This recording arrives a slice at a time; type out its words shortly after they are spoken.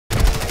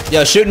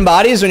Yo, shooting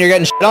bodies when you're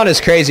getting shit on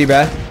is crazy,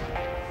 bruh.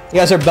 You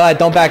guys are bud.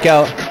 Don't back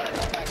out.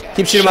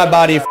 Keep shooting my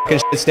body, you fucking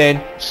shit stain.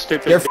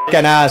 Stupid. You're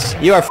fucking ass.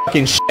 You are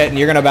fucking shit, and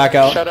you're gonna back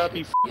out. Shut up,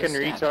 you fucking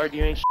retard.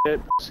 You ain't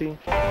shit, pussy.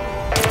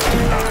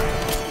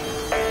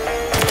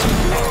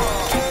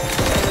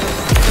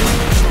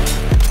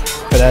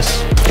 For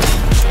this.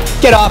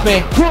 Get off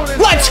me.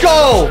 Let's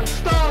go!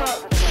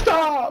 Stop!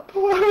 Stop!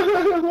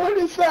 What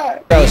is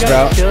that? Gross,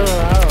 bro.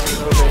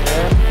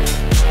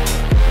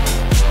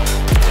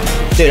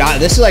 Dude,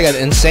 this is like an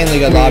insanely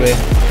good lobby.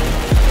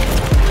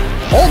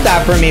 Hold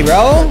that for me,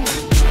 bro.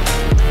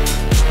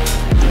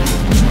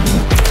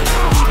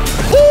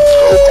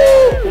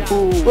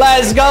 Woo!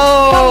 Let's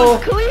go!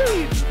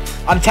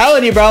 I'm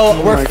telling you, bro,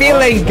 we're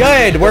feeling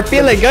good. We're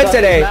feeling good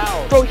today.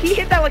 Bro, he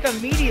hit that like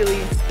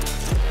immediately.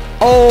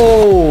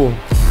 Oh!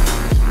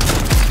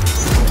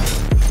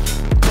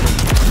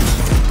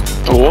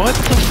 What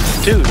the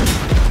dude?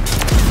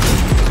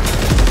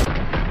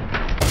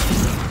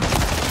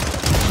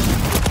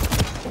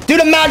 Dude,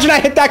 imagine I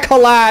hit that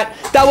collat.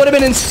 That would have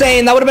been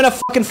insane. That would have been a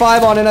fucking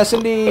 5 on an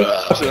S&D.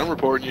 I'm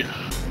reporting you.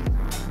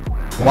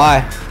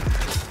 Why?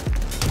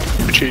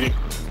 You're cheating.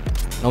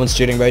 No one's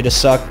cheating, bro. You just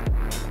suck.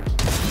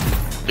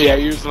 Yeah,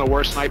 you're using the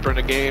worst sniper in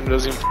the game. It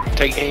doesn't even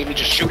take aim. You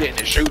just shoot it and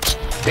it shoots.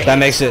 That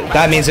makes it.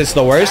 That means it's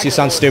the worst. You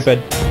sound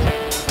stupid.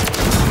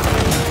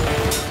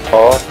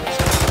 Oh.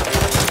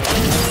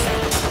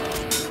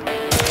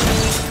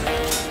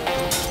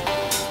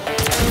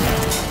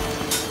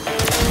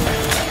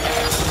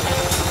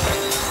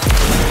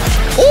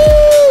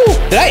 Ooh!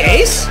 Did I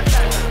ace?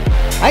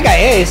 I got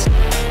ace.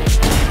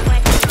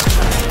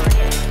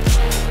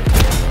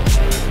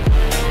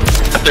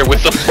 Up there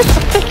with them.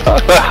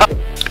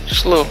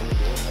 Just a little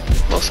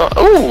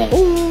something.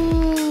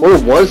 Ooh.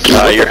 What was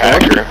that? You're a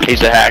hacker.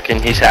 He's a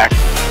hacking. He's hacking.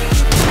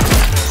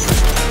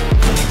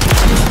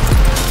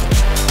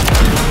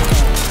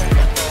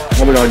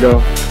 Oh my god,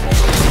 go.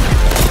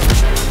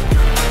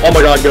 Oh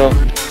my god, go.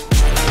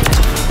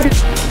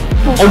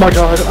 Oh my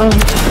god.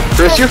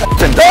 Chris, you're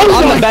f***ing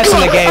I'm the best in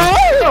the game.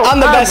 I'm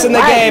the best in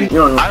the game.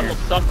 I will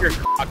suck your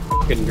cock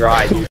fucking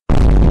dry.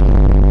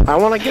 I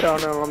want to get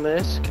on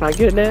this. Can I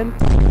get it in?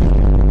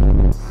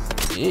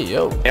 Yeah,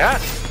 yo. Yeah.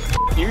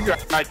 You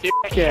drive.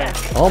 Yeah.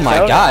 Oh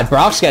my god,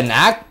 Brock's getting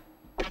act.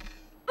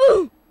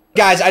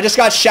 Guys, I just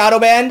got shadow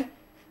banned.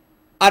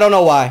 I don't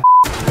know why.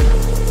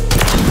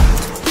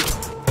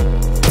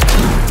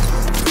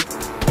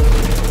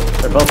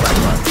 They're both right.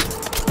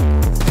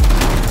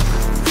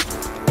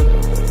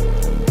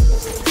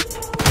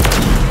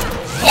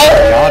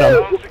 Got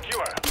him.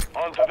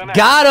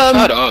 Got him.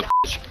 Shut up.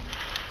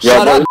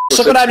 Shut up.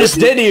 Look what I just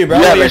did to you, bro.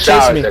 You're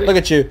chasing me. Look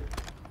at you.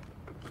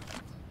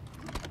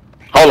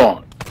 Hold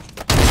on.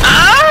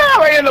 Ah!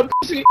 Right in the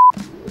pussy.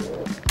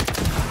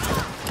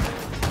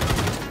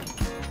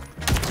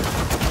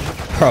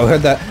 Bro,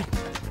 heard that.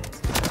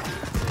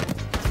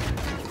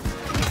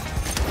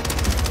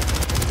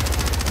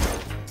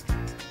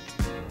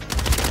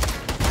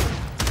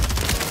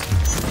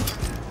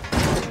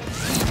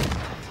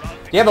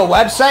 You have a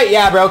website?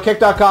 Yeah, bro.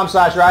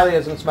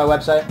 Kick.com/rileyizm. It's my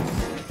website.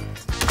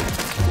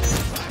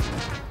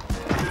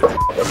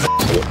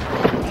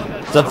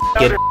 It's a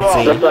fucking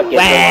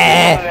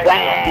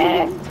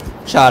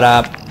Shut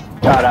up.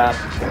 Shut up.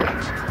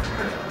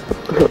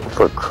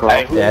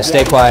 Yeah,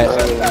 stay quiet.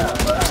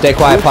 Stay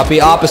quiet,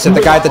 puppy. Opposite,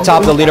 the guy at the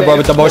top of the leaderboard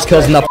with the most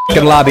kills in the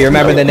fucking lobby.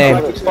 Remember the name.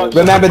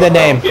 Remember the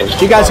name.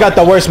 You guys got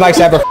the worst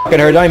mics I ever fucking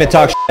heard. Don't even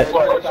talk shit.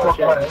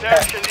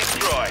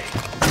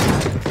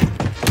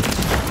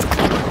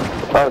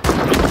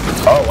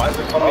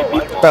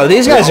 Bro,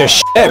 these guys are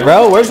shit,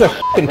 bro. Where's the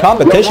fucking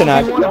competition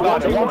at?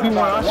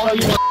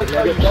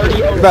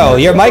 Bro,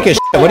 your mic is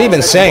shit. What are you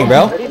even saying,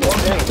 bro?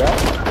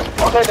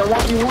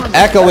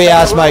 Echoey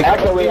ass mic.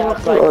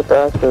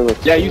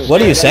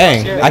 What are you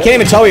saying? I can't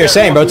even tell what you're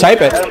saying, bro.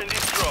 Type it.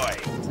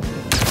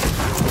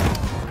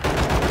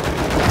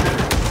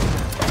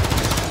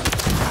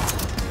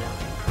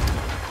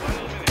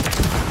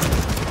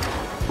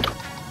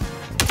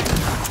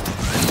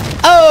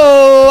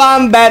 Oh,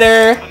 I'm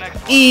better.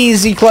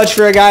 Easy clutch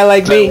for a guy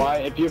like me.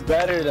 If you're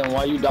better, then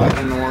why you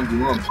dodging the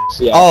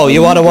 1v1? Oh,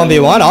 you want a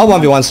 1v1? I'll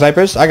 1v1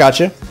 snipers. I got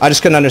you. I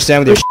just couldn't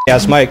understand with your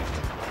shit-ass mic.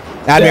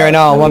 Add me right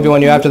now. I'll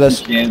 1v1 you after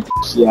this.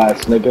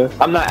 Nigga.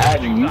 I'm not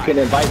adding. You can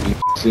invite me.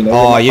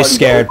 Oh, you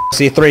scared.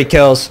 See, 3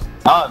 kills.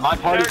 My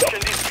party.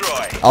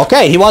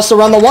 Okay, he wants to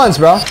run the ones,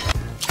 bro.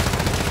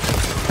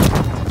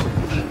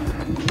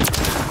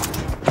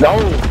 No,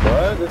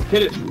 bro.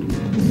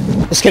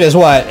 This kid is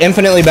what?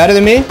 Infinitely better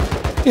than me?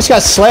 He just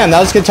got slammed. That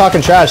was good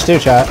talking trash too,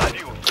 chat.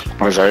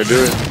 What's how you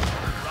do it?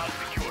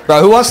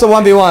 Bro, who wants the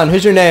 1v1?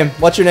 Who's your name?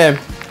 What's your name?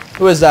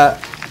 Who is that?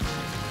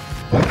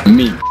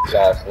 Me.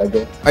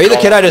 Are you the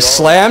kid I just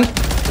slammed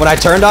when I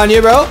turned on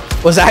you, bro?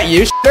 Was that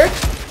you, shitter?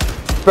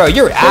 Bro,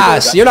 you're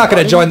ass. You're not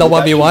gonna join the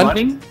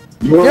 1v1.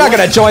 You're not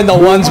gonna join the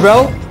ones,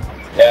 bro.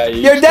 Yeah,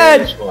 you're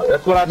dead.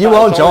 You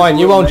won't join.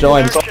 You won't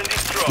join.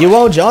 You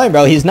won't join,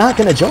 bro. He's not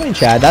gonna join,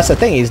 Chad. That's the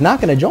thing. He's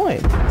not gonna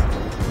join.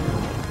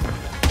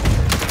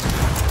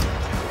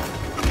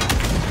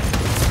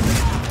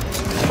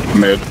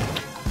 mid.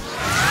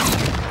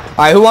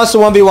 Alright, who wants to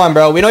 1v1,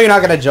 bro? We know you're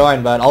not gonna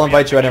join, but I'll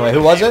invite you anyway.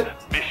 Who was it?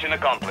 Mission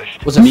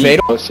accomplished. Was it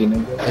Fatal?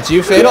 It's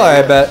you, Fatal?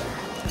 Alright, bet.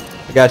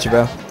 I got you,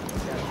 bro.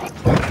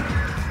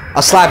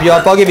 I'll slap you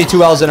up. I'll give you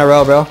 2 L's in a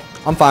row, bro.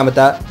 I'm fine with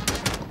that.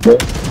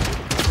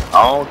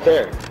 I don't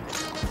care.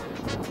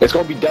 It's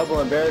gonna be double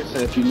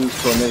embarrassing if you lose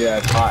to a nigga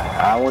that's high.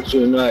 I want you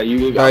to know that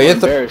you got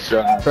embarrassed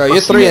your ass. Bro,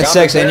 you're 3 and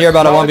 6 and you're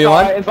about a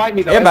 1v1? Invite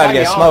me though. You're about to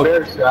get smoked.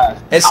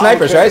 It's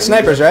snipers, right?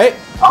 Snipers, right?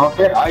 I don't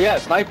care. Oh yeah,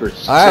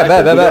 snipers. Alright,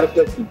 bet.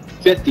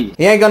 50.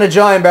 He ain't gonna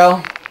join,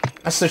 bro.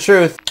 That's the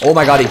truth. Oh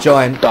my god, he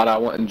joined. Thought I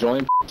wouldn't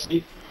join,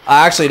 Steve?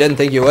 I actually didn't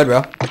think you would,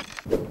 bro.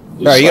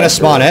 Bro, are you gonna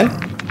spawn in?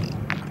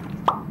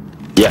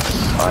 Yes,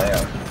 I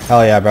am.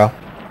 Hell yeah, bro.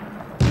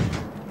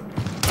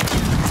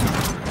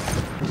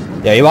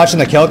 Yeah, you watching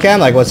the kill cam?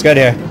 Like, what's good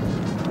here?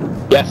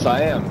 Yes,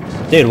 I am.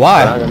 Dude,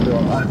 why? I'm not gonna do a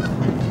lot.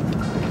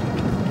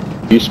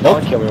 You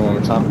spawn kill me one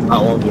more time.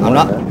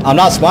 I'm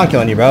not spawn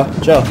killing you, bro.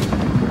 Chill.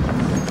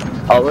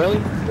 Oh really?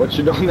 What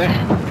you doing there?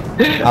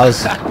 I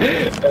was...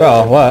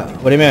 Bro, what?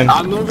 What do you mean?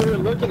 I'm over here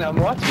looking. I'm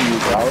watching you,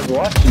 bro. I was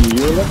watching you.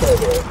 You were looking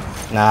over there.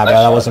 Nah,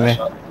 bro, that wasn't me.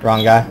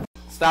 Wrong guy.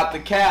 Stop the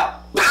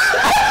cap.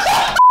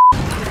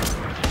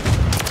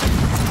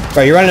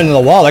 Bro, you're running into the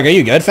wall. Like, are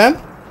you good, fam?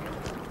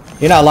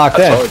 You're not locked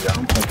in.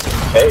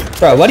 Hey.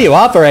 Bro, what do you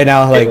offer right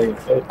now? Like,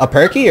 a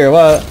perky or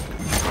what?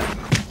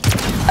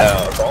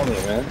 If only,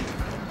 man.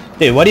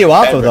 Dude, what do you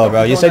offer though,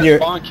 bro? You said you're...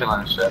 Spawn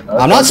killing shit,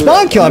 I'm not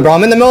spawn killing, bro.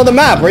 I'm in the middle of the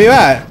map. Where you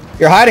at?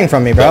 You're hiding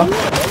from me, bro.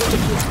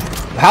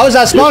 How is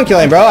that spawn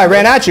killing, bro? I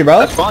ran at you,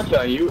 bro.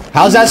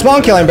 How's that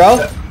spawn killing,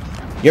 bro?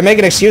 You're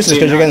making excuses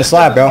because you're getting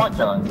slapped, bro.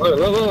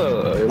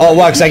 Oh,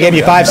 what? Because I gave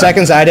you 5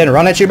 seconds and I didn't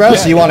run at you, bro?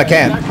 So you want to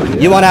camp.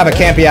 You want to have a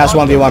campy ass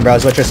 1v1, bro,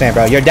 is what you're saying,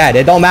 bro. You're dead.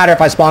 It don't matter if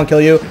I spawn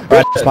kill you or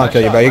I spawn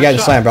kill you, bro. You're getting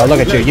slammed, bro.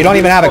 Look at you. You don't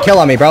even have a kill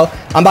on me, bro.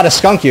 I'm about to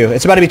skunk you.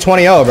 It's about to be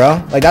 20-0,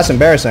 bro. Like, that's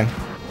embarrassing.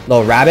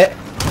 Little rabbit.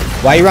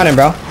 Why you running,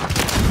 bro?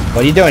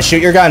 What are you doing?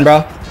 Shoot your gun,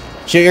 bro.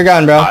 Shoot your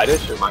gun, bro. I did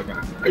shoot my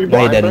gun. Are you blind,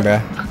 no, you didn't, bro.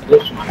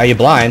 Are you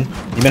blind?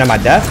 You been at my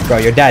death? Bro,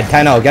 you're dead.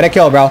 10-0. Get a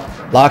kill, bro.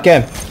 Lock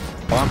in.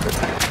 Spawn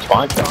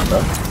killing,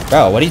 bro.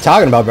 Bro, what are you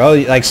talking about, bro?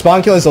 Like,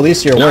 spawn kill is the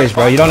least of your worries,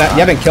 bro. You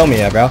haven't killed me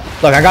yet, bro.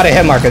 Look, I got a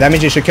hit marker. That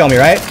means you should kill me,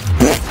 right?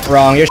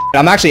 Wrong.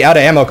 I'm actually out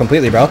of ammo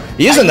completely, bro.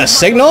 You using the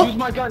signal? Use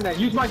my gun then.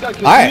 Use my gun.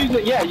 Alright.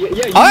 Yeah.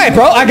 Alright,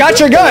 bro. I got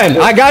your gun.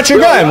 I got your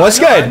gun. What's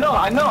good?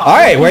 I know.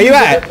 Alright, where you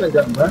at?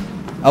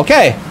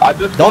 Okay.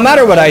 Don't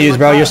matter what I use,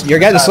 bro. You're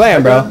getting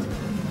slammed, bro.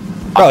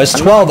 Bro, it's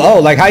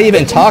 12-0. Like, how you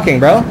even talking,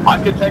 bro?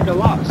 I could take a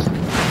loss.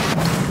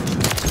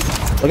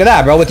 Look at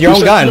that, bro. With your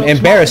own gun.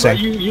 Embarrassing.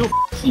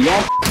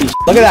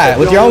 Look at that.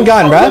 With your own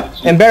gun, bro.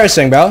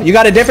 Embarrassing, bro. You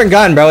got a different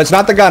gun, bro. It's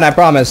not the gun, I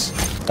promise.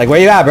 Like, where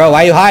you at, bro?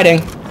 Why are you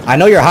hiding? I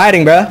know you're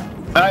hiding, bro.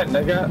 Alright,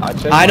 nigga.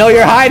 I know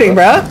you're hiding,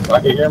 bro. I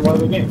can hear more of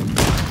the game.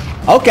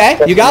 Okay,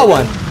 you got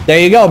one. There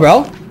you go,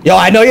 bro. Yo,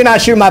 I know you're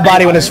not shooting my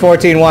body when it's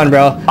 14-1,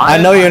 bro. I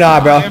know you're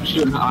not, bro. I am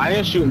shooting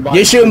bodies.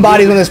 You're shooting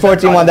bodies when it's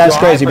 14-1. That's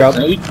crazy, bro.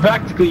 You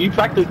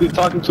practically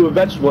talking to a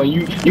vegetable, and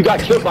you got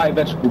killed by a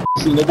vegetable,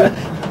 nigga.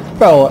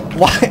 Bro,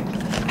 why?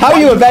 How are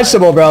you a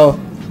vegetable, bro?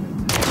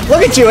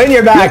 Look at you in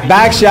your back.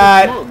 Back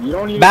shot.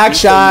 Back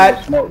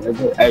shot. Bro,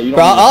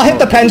 I'll hit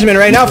the Benjamin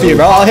right now for you,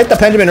 bro. I'll hit the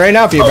Benjamin right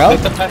now for you, bro.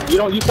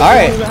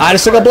 Alright, I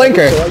just took a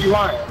blinker.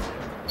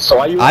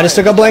 I just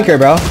took a blinker,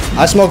 bro.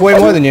 I smoke way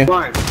more than you.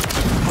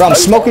 Bro, I'm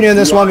smoking you in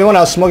this 1v1.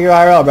 I'll smoke you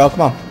IRL, bro.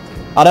 Come on.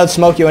 I'll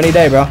out-smoke you any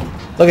day, bro.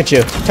 Look at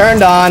you.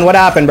 Turned on. What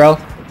happened, bro?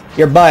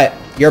 Your butt.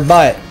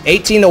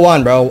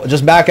 18-1, bro.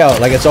 Just back out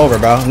like it's over,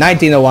 bro.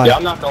 19-1. Yeah,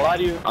 I'm not gonna lie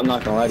to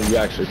you. You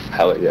actually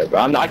hell it, yeah, bro.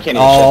 I can't even.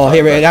 Oh,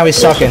 here, now he's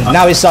sucking.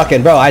 Now he's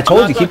sucking, bro. I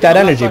told you, keep that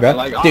energy, bro.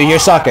 Dude, you're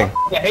sucking.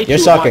 You're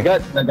sucking.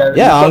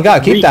 Yeah, on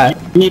God, keep that.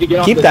 You need to get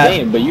off this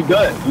game, but you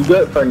good. You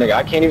good for a nigga.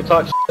 I can't even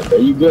talk shit, bro.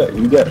 You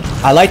good.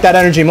 I like that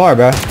energy more,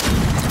 bro.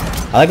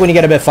 I like when you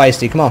get a bit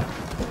feisty. Come on.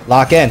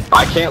 Lock in.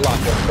 I can't lock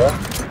in, bro.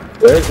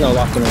 There is no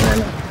locking in right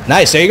now.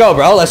 Nice. There you go,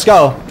 bro. Let's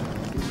go.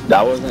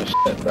 That wasn't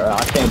shit, bro.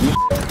 I can't do shit.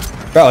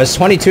 Bro, it's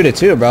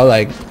 22-2, bro.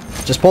 Like,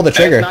 just pull the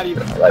trigger.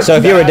 Even, like, so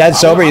if you were dead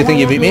sober, you think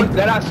you beat me?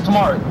 Dead ass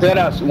tomorrow. Dead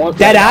ass.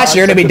 Dead ass?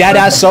 You're gonna be dead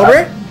ass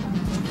sober?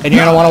 And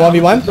you're gonna want a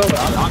 1v1?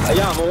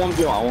 Yeah, I'm a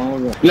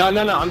 1v1.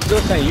 No. I'm still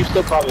saying you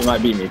still probably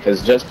might beat me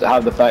because just to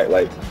have the fact,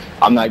 like,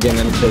 I'm not getting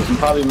any kills. You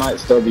probably might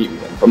still beat me,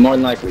 but more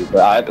than likely.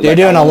 But you're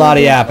doing a lot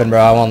of yapping,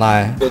 bro. I won't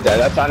lie.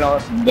 That's I know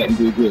you didn't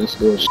do good in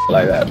school, shit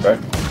like that, bro.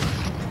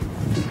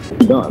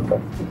 What you doing, bro?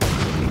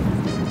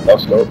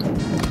 Let's go.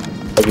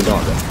 What you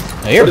doing, bro?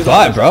 Hey, you're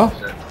butt, bro.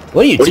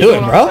 What are you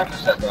doing, bro?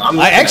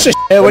 I extra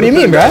shit. What do you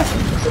mean, bro?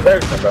 It's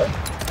embarrassing, bro.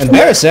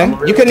 Embarrassing?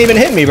 You couldn't even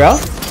hit me, bro.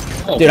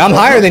 Dude, I'm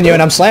higher than you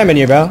and I'm slamming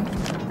you, bro.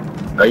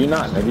 No, you're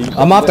not, nigga.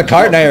 I'm off the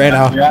cart night right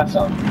now.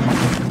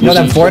 You know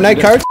them Fortnite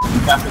cards?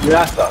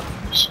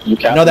 You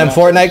know them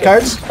Fortnite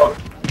cards?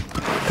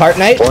 Cart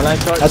night?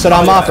 That's what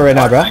I'm off right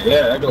now, bro.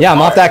 Yeah,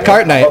 I'm off that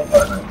cart night.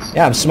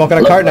 Yeah, I'm smoking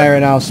a cart night right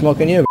now. I'm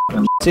smoking you,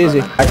 bro. It's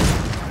easy.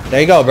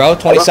 There you go, bro.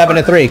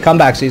 27-3.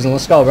 Comeback season.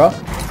 Let's go, bro.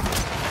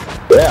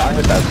 Yeah, I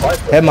hit that twice.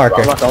 Hit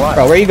marker.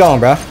 Bro, where you going,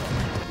 bro?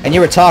 And you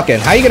were talking.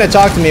 How are you gonna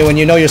talk to me when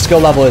you know your skill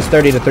level is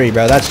 30 to 3,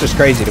 bro? That's just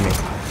crazy to me.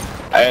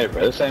 Hey,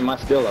 bro, this ain't my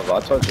skill level.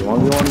 I told you,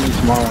 1v1 me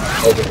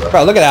tomorrow.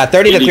 Bro, look at that,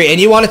 30 to 3,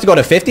 and you wanted to go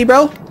to 50,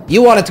 bro?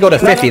 You wanted to go to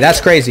 50. That's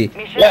crazy.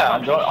 Yeah,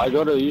 I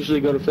usually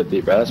go to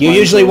 50, bro. That's you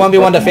usually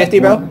 1v1 to 50,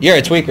 bro? You're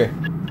a tweaker.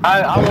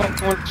 I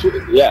want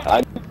to.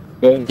 Yeah,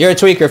 You're a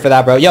tweaker for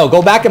that, bro. Yo,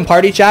 go back and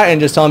party chat and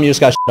just tell him you just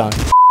got shit on.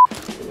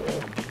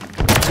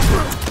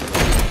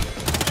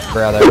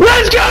 Brother.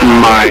 Let's go!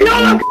 My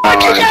no,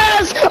 fucking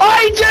yes!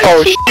 I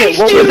just shit,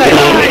 what was that?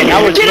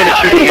 I was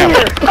shooting him.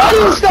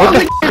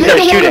 What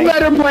the shooting?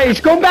 Better place.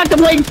 Go back to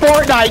playing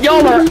Fortnite.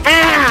 Y'all are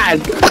ass.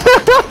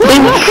 No,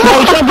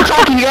 you can't be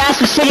talking. Your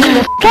ass is sitting in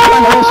the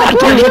camera so I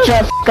can get your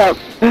f*** up.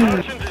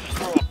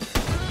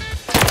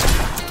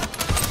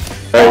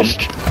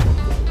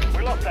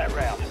 We lost that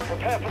round.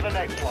 Prepare for the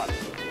next one.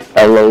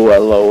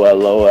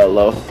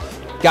 Hello.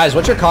 Guys,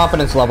 what's your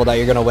confidence level that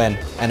you're gonna win,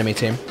 enemy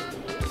team?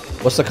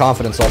 What's the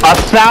confidence level?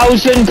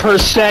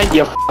 1000%,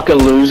 you fucking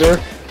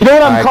loser. You know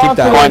what I'm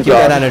confident? Keep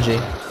that energy.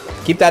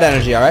 Keep that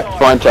energy, alright?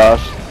 Fine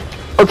toss.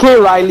 Okay,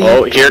 Riley.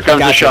 Oh, here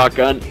comes the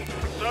shotgun.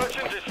 Search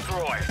and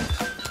destroy.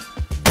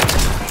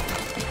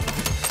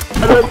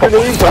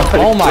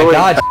 Oh my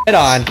god, shit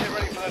on.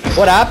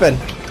 What happened?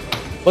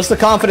 What's the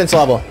confidence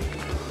level?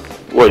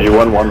 What, you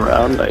won one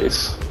round?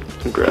 Nice.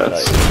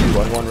 Congrats. Nice. You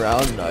won one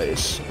round?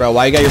 Nice. Bro,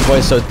 why you got your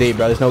voice so deep,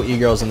 bro? There's no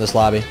e-girls in this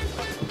lobby.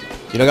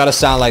 You don't gotta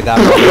sound like that,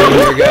 bro.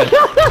 You're good.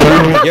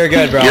 You're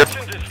good, bro.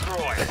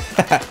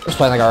 Just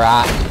playing like a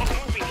rat.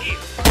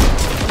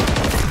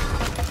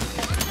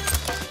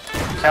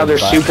 Now they're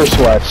super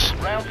sweats.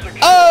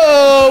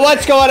 Oh,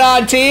 what's going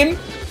on, team?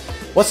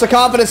 What's the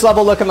confidence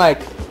level looking like?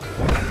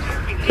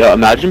 Yo,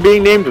 imagine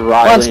being named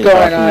Riley. What's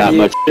going on?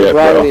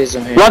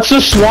 Rileyizm here. What's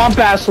the swamp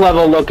ass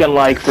level looking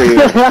like for you?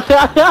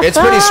 It's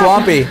pretty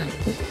swampy.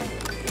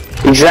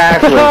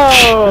 Exactly.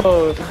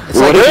 It's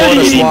like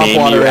Florida swamp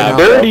water right now.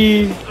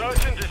 Dirty.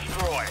 Search and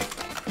destroy.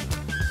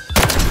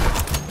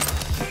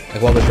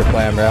 Like, what was your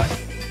plan, bro?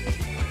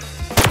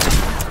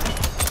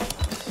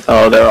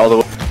 Oh, they're all the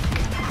way.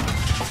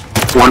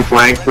 One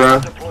flank, bro.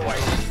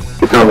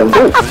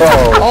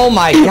 Oh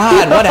my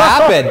god, what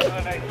happened?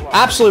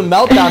 Absolute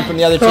meltdown from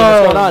the other team.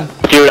 What's going on?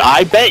 Dude,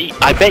 I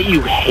bet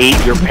you hate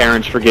your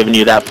parents for giving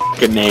you that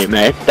fucking name,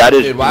 eh? That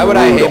is. Dude, why would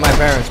I hate my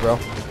parents, bro?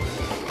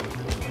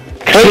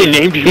 Cause they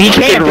named you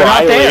fucking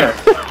Riley. There.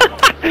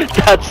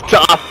 That's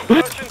tough.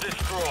 Search and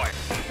destroy.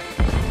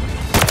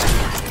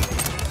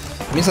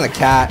 I'm using the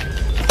cat.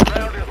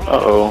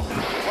 Uh-oh.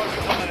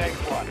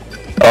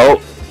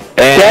 Oh.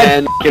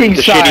 And fucking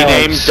the shitty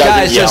name doesn't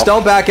Guys, yell. just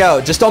don't back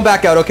out. Just don't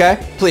back out, okay?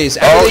 Please.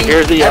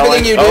 Here's the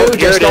Everything you yelling. do, Oh, here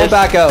just it don't is.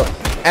 back out.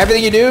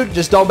 Everything you do,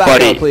 just don't back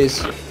Buddy. out,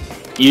 please.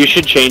 You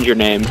should change your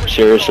name.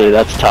 Seriously,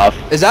 that's tough.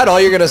 Is that all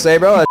you're gonna say,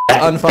 bro?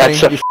 That's unfunny.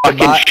 That's a you fucking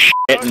bot. shit.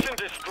 Search and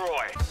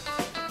destroy.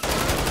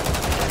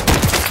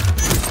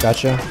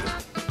 Gotcha.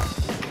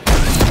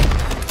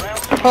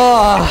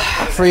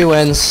 Ah, free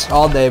wins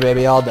all day,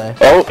 baby, all day.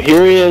 Oh,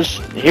 here he is.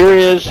 Here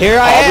he is. Here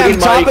I am,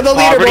 top of the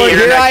leaderboard.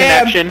 Here I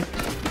am.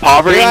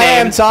 Poverty Here I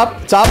name. am, top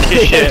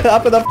Shit.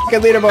 top of the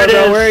fucking leaderboard, It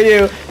bro. is. Where are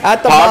you?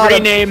 At the Poverty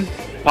bottom. name.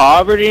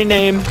 Poverty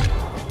name.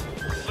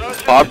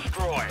 Search Pop. and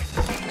destroy.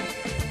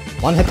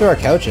 One hit through our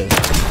couches.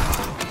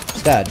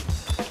 It's dead.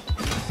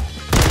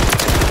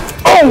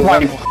 Oh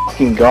my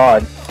fucking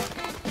god.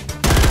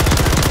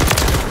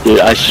 Dude,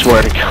 I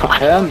swear to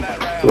God.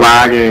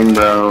 Lagging,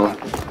 though.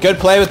 Good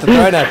play with the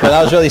throw net, bro.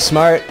 That was really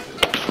smart.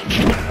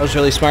 That was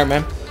really smart,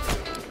 man.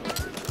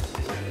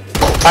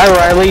 Hi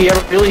Riley, you're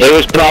really It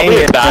was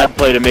probably a bad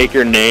play to make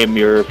your name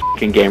your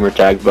fucking gamer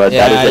tag, but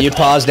Yeah, that is you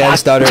paused and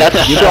stuttered.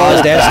 That's You so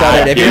paused and bad,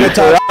 stuttered. If you're dude.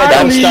 gonna talk, don't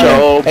That's stutter.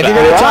 so If you're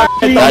gonna talk,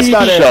 don't That's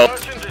stutter. so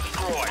Search and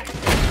destroy.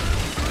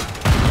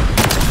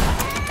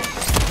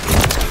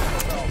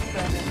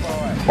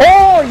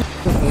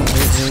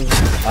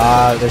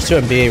 There's two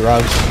in B,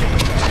 rugs.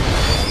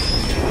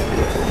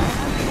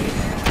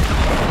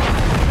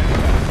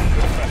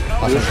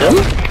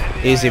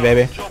 Awesome. Easy,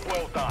 baby. Job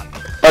well done.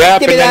 What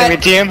happened, me that.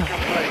 enemy team?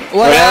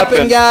 What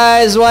happened,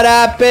 guys? What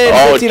happened?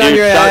 15 on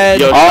your head.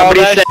 Yo, Oh, somebody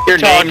that's said your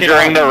name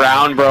during the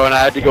round, bro, and I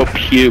had to go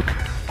puke.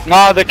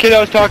 Nah, the kid I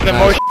was talking the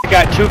most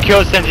got 2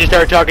 kills since he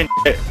started talking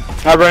shit.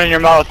 Not running your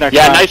mouth next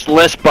Yeah, time. nice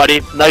lisp,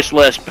 buddy. Nice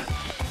lisp.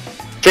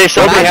 Say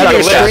something. Imagine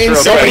your screen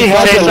Somebody saying has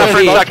fucking to lisp. lisp.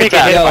 Suffering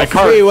sucking Yo, my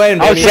cart. free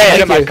win, I'll baby. say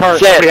it in Thank my you. cart.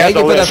 Say it. Somebody has Thank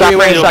you to for the lisp. free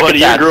win. Suffering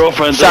Your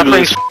girlfriend's Suffering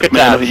ugly. sucking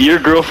Man, that. your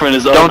girlfriend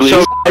is Don't ugly.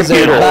 so Listen,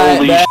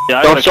 Holy bye, shit,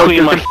 I Don't gotta so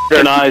clean my computer.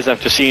 f***ing eyes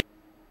after seeing.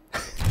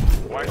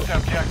 Waste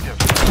objective.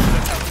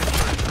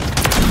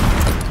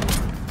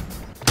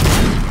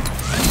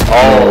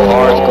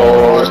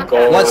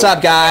 What's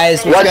up,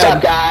 guys? What's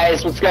up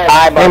guys? What's good?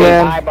 Hi, buddy.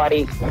 Hi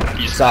buddy.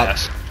 What's up?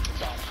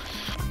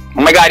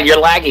 Oh my god, you're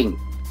lagging.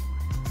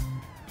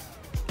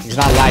 He's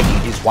not lagging.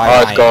 He's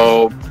wide. Let's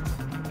go.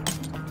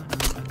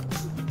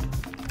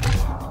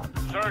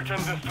 Search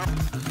and destroy.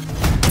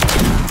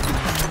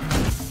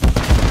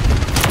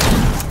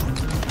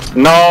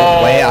 No.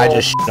 The way I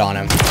just shit on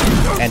him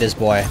and his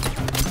boy.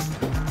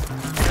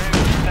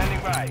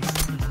 Standing by.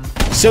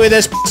 Suey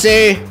this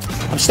pussy.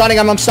 I'm stunning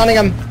him. I'm stunning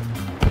him.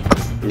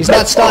 He's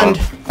not stunned.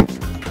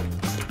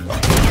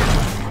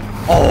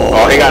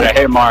 Oh, he got a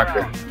hit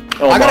marker.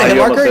 Oh, I got a hit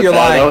marker? You're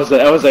lying.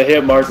 That was a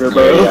hit marker,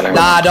 bro.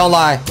 Nah, don't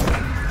lie.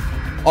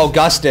 Oh,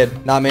 Gus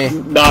did, not me.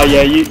 Nah,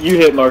 yeah, you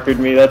hit markered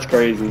me. That's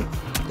crazy.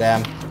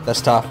 Damn,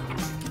 that's tough.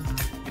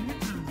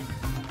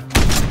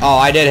 Oh,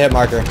 I did hit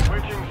marker.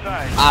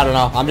 I don't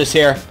know. I'm just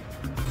here.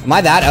 Am I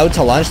that out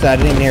to lunch that I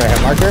didn't even hear a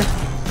hit marker?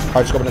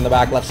 Hard scoping in the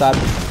back, left side.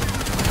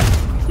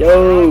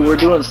 Yo, we're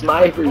doing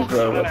snipers,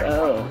 bro. What the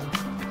hell?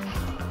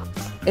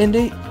 In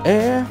the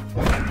air.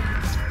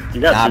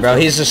 Nah, bro,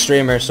 he's a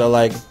streamer, so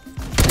like,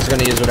 he's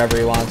gonna use whatever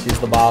he wants. He's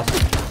the boss.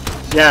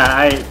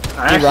 Yeah,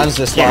 he runs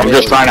this I'm lobby.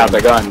 just trying out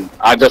the gun.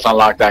 I just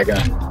unlocked that gun.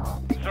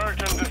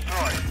 Search and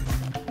destroy.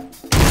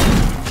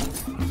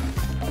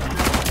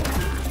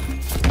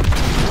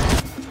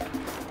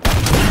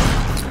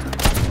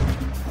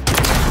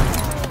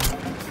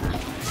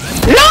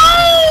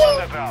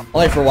 No!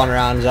 Only for 1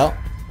 round, though.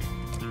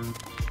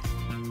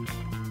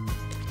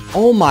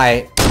 Oh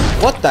my!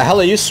 What the hell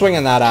are you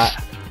swinging that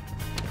at?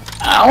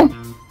 Ow!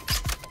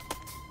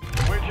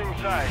 Switching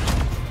sides.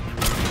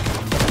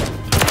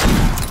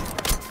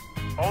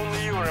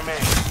 Only you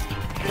remain.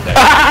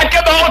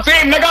 Get the whole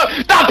team,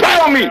 nigga! Stop playing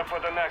on me! For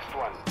the next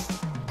one.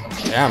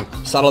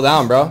 Damn, settle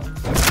down, bro.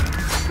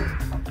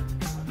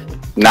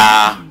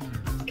 Nah.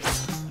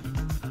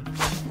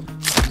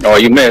 Oh,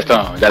 you missed,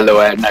 huh? That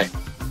little ass knife.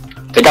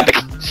 They got the.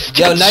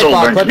 Yo,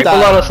 Nightbot, clip Pull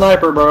out that. a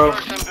sniper, bro.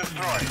 Search and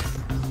destroy.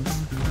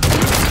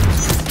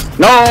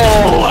 No,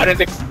 I didn't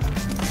think.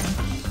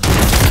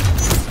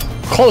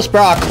 Close,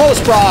 Brock. Close,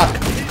 Brock.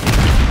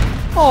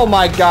 Oh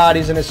my God,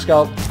 he's in his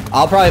scope.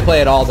 I'll probably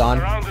play it all, Don.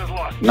 Round is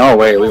lost. No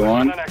way, we For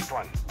won. the next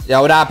one. Yeah,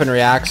 what happened,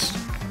 Reacts?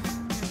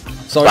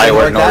 So it Light didn't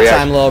work, work no that reaction.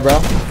 time, little bro.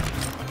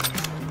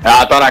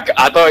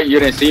 I thought you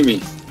didn't see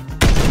me.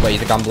 Wait, you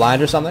think I'm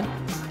blind or something?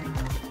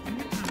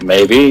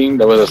 Maybe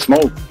there was a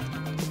smoke.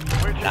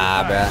 Switching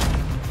Nah, sides. bruh.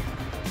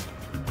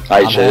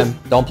 Like I'm shit. him.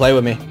 Don't play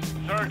with me.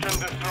 Search and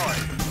destroy.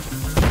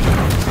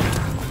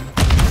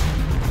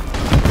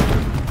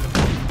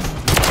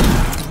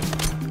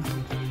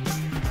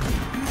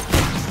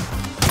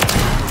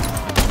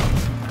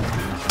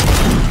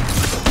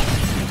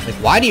 Like,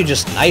 why do you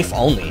just knife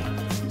only?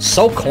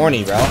 So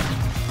corny, bro.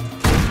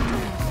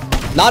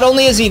 Not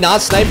only is he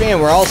not sniping and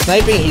we're all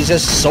sniping, he's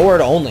just sword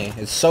only.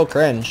 It's so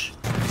cringe.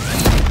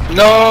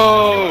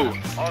 No!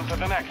 On to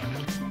the next.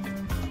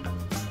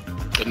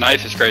 The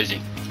knife is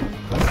crazy.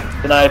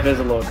 The knife is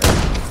a little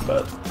crazy,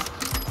 but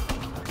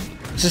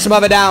System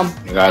of it down.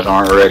 You guys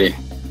aren't ready.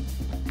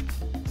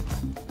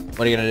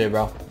 What are you gonna do,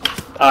 bro?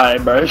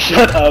 alright, bro.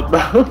 Shut up,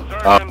 bro.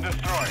 Search and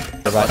destroy.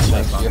 About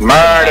snipes.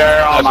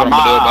 Murder on That's my what I'm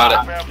gonna do about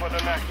mind. Prepare for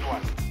the next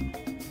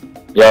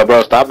one. Yo,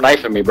 bro, stop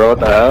knifing me, bro. What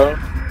the hell?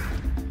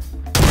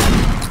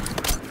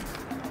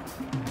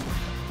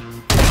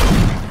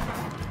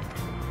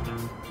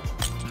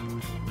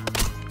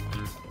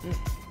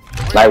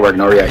 Light work,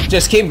 no reaction.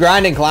 Just keep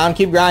grinding, clown.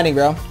 Keep grinding,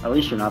 bro. At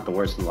least you're not the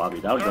worst in the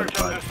lobby. That was good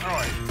Search and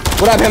fun.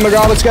 destroy. What up, him,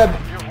 McGraw? What's good?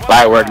 You've won.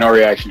 Light work, no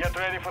reaction. Get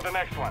ready for the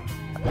next one.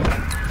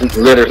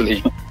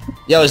 Literally.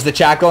 Yo, is the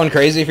chat going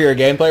crazy for your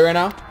gameplay right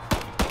now?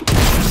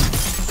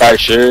 That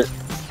shit.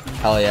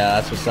 Hell yeah,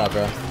 that's what's up,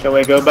 bro. Can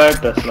we go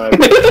back? That's my You're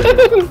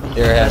that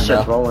ahead,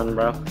 shit's bro. rolling,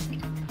 bro.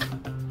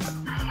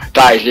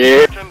 That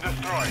shit. Search and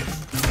destroy.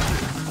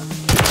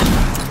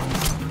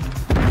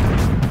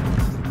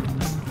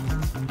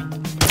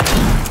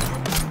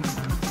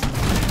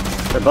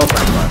 They're both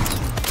right spots.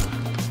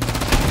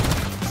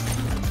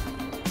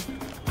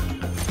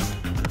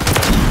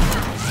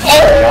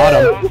 Got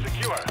him. Round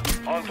secure.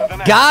 On to the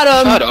next. Got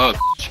him. Shut up.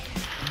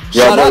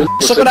 Shut bro, up.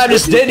 Look what I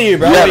just did to you,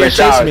 bro. You While haven't you're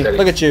chasing showered me. today.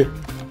 Look at you.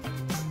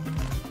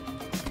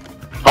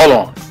 Hold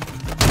on.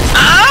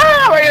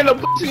 Ah, right in the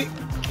pussy.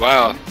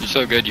 Wow, you're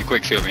so good, you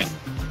quick seal me.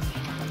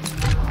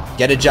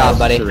 Get a job,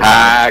 buddy.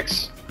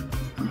 Hacks.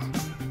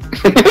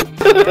 Search and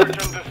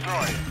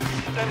destroy.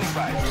 Standing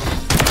by.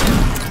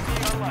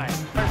 Be online.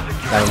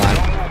 Secure. Never mind.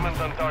 No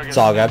movement on target It's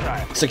all good. this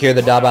time. Secure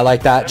the dub. I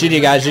like that.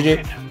 GG, guys.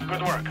 GG.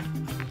 Good work.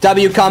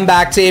 W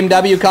comeback, team.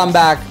 W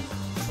comeback.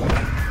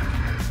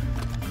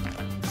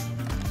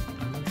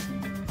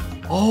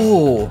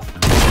 Oh.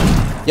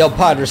 Yo,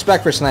 Pod,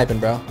 respect for sniping,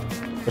 bro.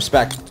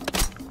 Respect.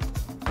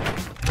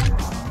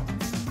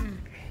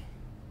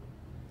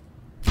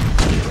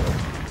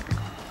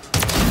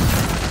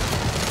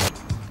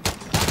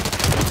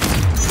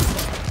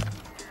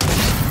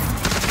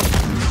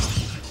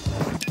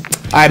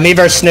 Alright, me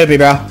versus Snoopy,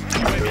 bro.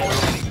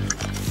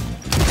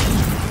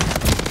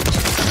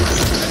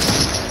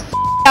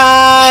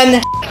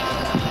 On.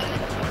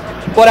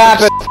 What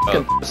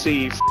happened?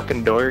 See,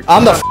 fucking dork.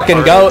 I'm the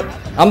fucking goat.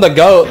 I'm the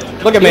goat.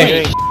 Look at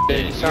me.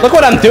 Look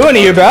what I'm doing to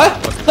you, bro.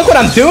 Look what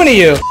I'm doing to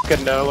you.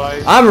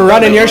 I'm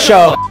running your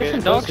show.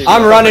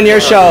 I'm running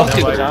your show.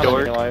 Search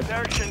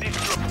and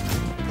destroy.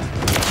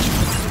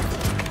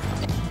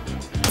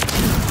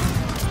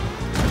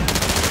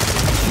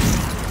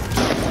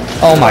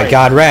 Oh my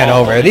god, ran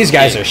over. These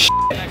guys are shit.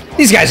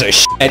 These guys are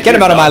shit. Get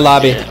him out of my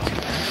lobby.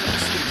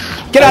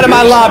 Get out of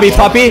my lobby,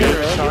 puppy.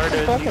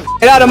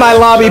 Get out of my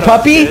lobby,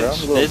 puppy.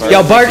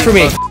 Yo, bark for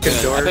me.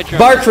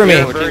 Bark for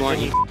me.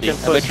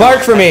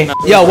 Bark for me.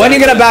 Yo, when are you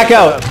gonna back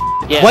out?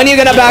 When are you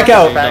gonna back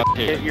out?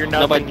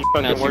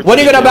 When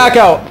are you gonna back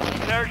out?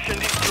 Search and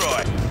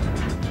destroy.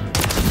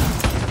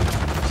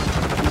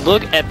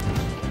 Look at.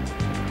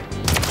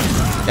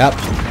 Yep.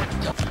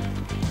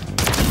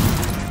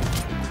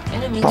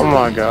 Oh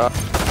my god.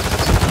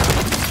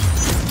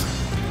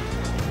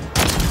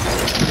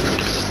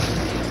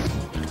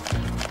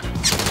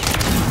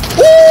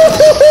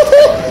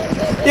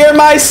 You're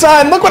my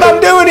son. Look what I'm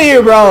doing to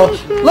you, bro.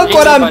 Look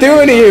what I'm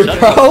doing to you,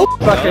 bro.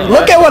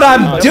 Look at what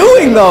I'm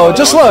doing, though.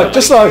 Just look.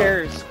 Just look.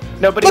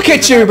 Look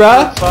at you,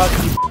 bro.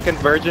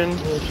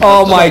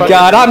 Oh my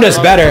god, I'm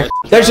just better.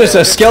 There's just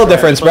a skill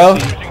difference, bro.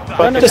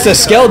 Just a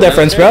skill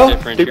difference, bro.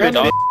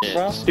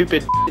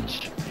 Stupid.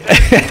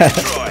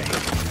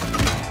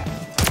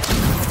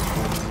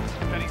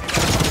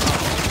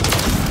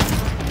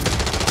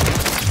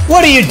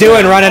 What are you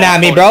doing running at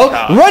me, bro?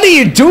 What are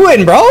you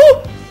doing, bro?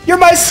 You're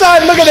my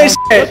son. Look at this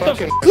shit.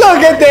 Look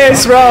at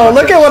this, bro.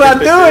 Look at what I'm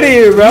doing to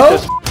you, bro.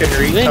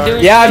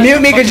 Yeah,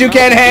 mute me because you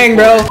can't hang,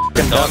 bro.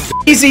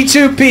 Easy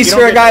two-piece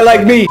for a guy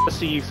like me.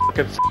 Easy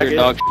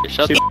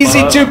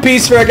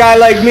two-piece for a guy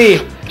like me.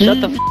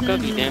 Shut the fuck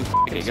up, you damn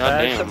f***ing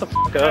goddamn. Shut the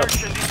fuck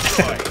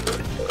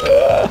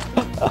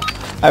up.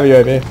 Have you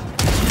idea?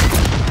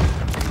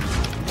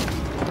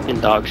 Fucking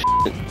dog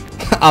shit.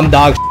 I'm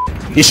dog shit.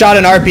 He shot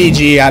an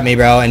RPG at me,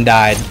 bro, and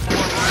died.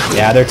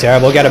 Yeah, they're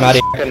terrible. Get them out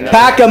of here.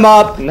 Pack them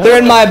up. They're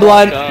in my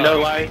blood. No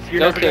life. You're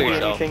Go never kill gonna do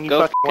yourself. anything. You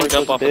Go fucking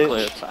jump off a bitch.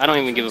 cliff. I don't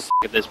even give a f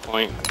at this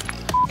point.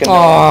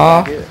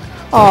 Aww.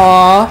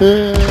 Aww.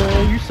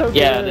 You're so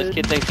Yeah, good. this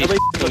kid thinks he's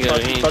f***ing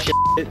good. He ain't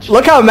shit.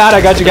 Look how mad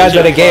I got you guys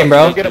at a game,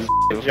 bro. Get a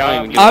f***ing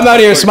job. I'm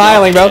out here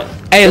smiling, bro.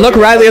 Hey, look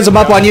Rileyizm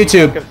up on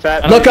YouTube.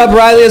 Look up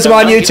Rileyizm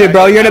on YouTube,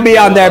 bro. You're gonna be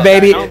on there,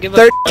 baby.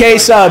 30K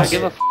subs.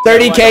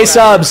 30K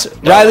subs.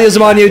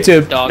 Rileyizm on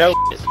YouTube. Dog No.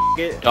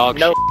 shit. Dog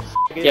shit.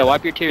 Yeah,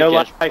 wipe your tears, No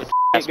Jess.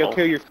 life. Go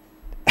kill your.